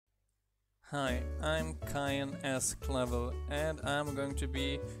Hi, I'm Kyan S. Clevel, and I'm going to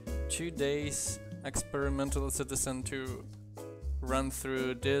be today's experimental citizen to run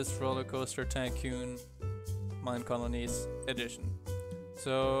through this Roller Coaster Tycoon Minecolonies edition.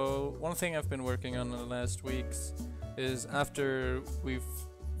 So, one thing I've been working on in the last weeks is after we've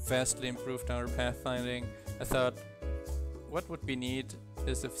vastly improved our pathfinding, I thought what would be neat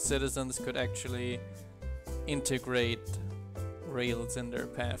is if citizens could actually integrate rails in their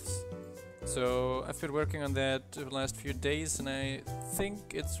paths. So I've been working on that the last few days and I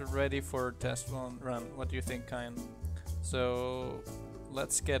think it's ready for test run. What do you think, Kyan? So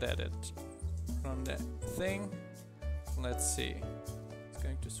let's get at it. From that thing, let's see. It's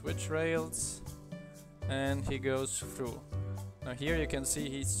going to switch rails and he goes through. Now here you can see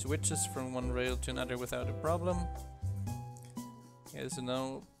he switches from one rail to another without a problem. He has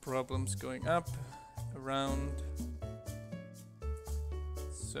no problems going up, around.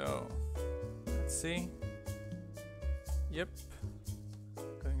 So let's see. Yep,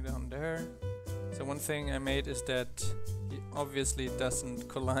 going down there. So one thing I made is that he obviously doesn't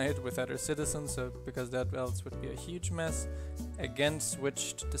collide with other citizens, so because that else would be a huge mess. Again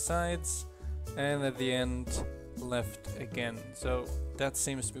switched the sides, and at the end left again. So that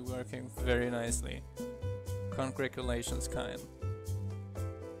seems to be working very nicely. Congratulations, Kyan.